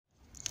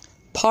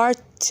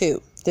Part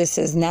 2. This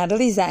is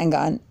Natalie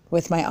Zangan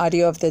with my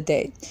audio of the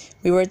day.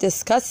 We were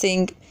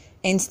discussing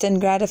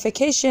instant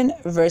gratification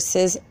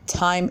versus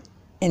time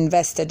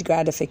invested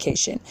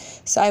gratification.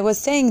 So I was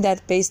saying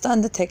that based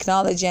on the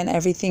technology and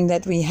everything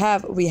that we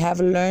have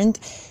learned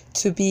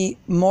to be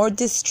more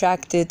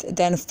distracted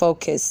than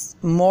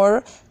focused,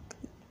 more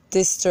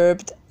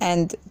disturbed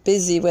and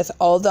busy with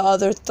all the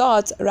other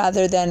thoughts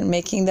rather than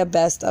making the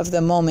best of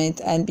the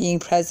moment and being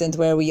present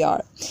where we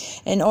are.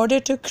 In order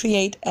to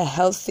create a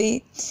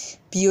healthy,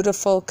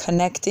 beautiful,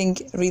 connecting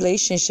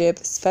relationship,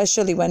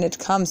 especially when it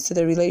comes to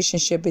the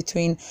relationship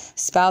between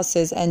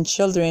spouses and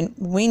children,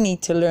 we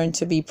need to learn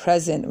to be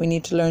present. We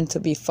need to learn to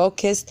be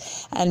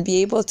focused and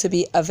be able to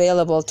be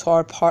available to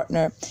our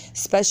partner,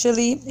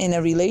 especially in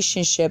a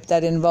relationship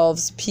that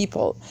involves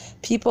people.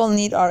 People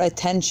need our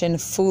attention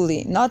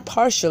fully, not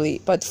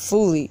partially, but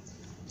fully.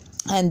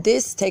 And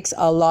this takes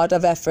a lot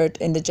of effort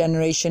in the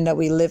generation that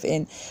we live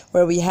in,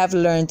 where we have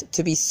learned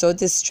to be so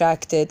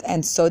distracted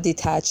and so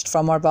detached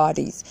from our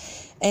bodies.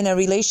 In a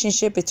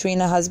relationship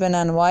between a husband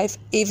and wife,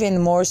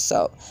 even more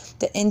so.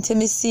 The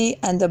intimacy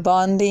and the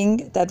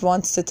bonding that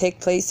wants to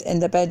take place in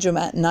the bedroom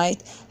at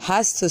night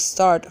has to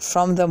start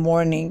from the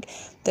morning.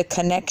 The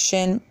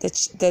connection,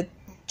 the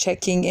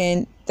checking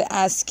in, the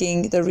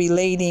asking, the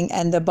relating,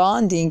 and the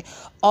bonding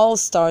all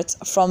starts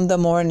from the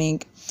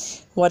morning.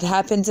 What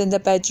happens in the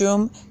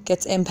bedroom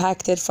gets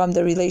impacted from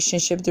the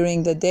relationship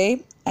during the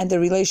day, and the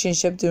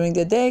relationship during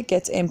the day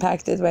gets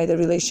impacted by the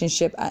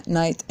relationship at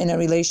night in a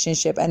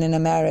relationship and in a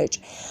marriage.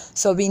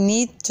 So we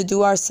need to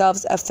do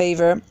ourselves a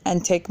favor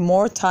and take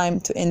more time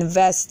to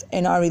invest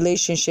in our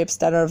relationships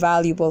that are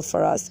valuable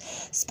for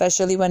us,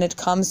 especially when it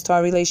comes to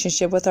our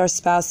relationship with our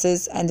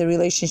spouses and the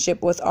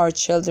relationship with our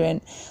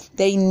children.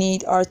 They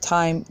need our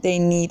time. They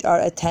need our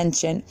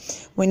attention.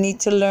 We need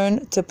to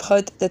learn to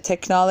put the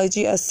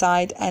technology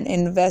aside and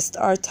invest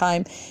our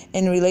time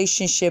in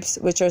relationships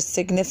which are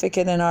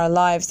significant in our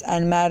lives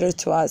and matter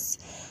to us.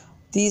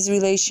 These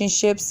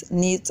relationships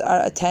need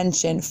our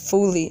attention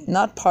fully,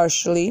 not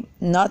partially,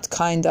 not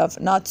kind of,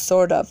 not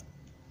sort of,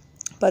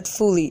 but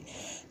fully.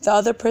 The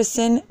other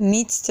person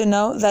needs to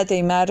know that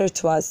they matter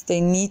to us.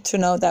 They need to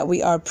know that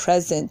we are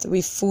present.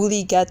 We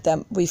fully get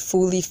them. We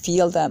fully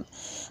feel them.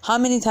 How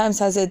many times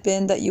has it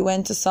been that you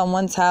went to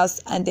someone's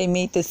house and they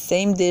made the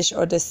same dish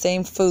or the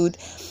same food,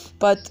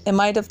 but it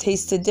might have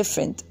tasted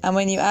different? And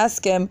when you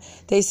ask them,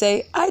 they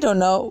say, I don't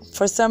know.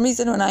 For some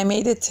reason, when I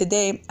made it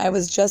today, I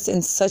was just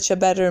in such a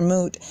better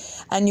mood.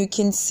 And you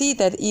can see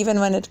that even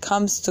when it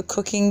comes to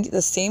cooking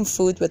the same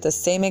food with the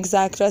same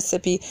exact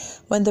recipe,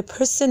 when the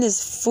person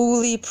is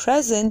fully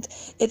present,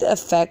 it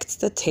affects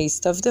the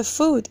taste of the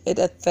food. It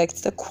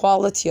affects the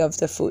quality of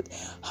the food.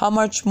 How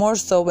much more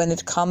so when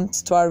it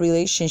comes to our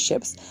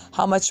relationships?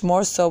 How much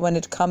more so when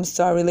it comes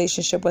to our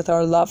relationship with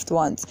our loved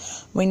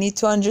ones? We need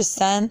to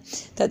understand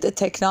that the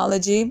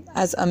technology,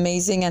 as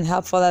amazing and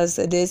helpful as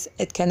it is,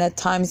 it can at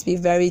times be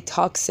very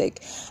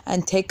toxic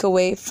and take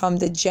away from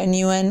the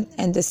genuine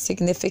and the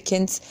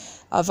significance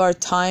of our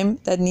time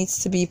that needs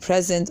to be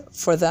present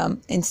for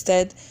them.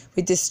 Instead,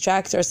 we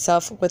distract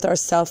ourselves with our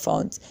cell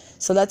phones.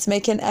 So let's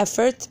make an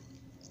effort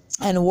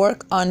and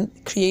work on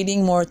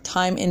creating more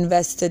time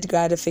invested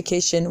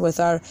gratification with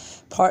our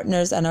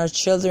partners and our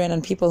children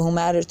and people who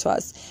matter to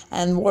us,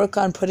 and work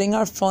on putting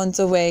our phones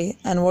away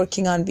and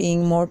working on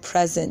being more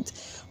present,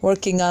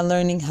 working on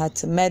learning how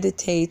to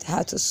meditate,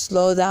 how to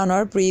slow down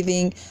our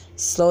breathing,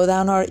 slow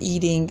down our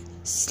eating,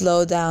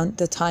 slow down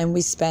the time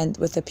we spend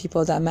with the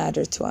people that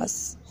matter to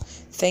us.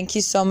 Thank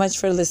you so much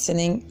for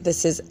listening.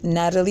 This is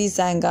Natalie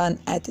Zangan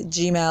at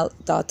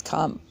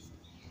gmail.com.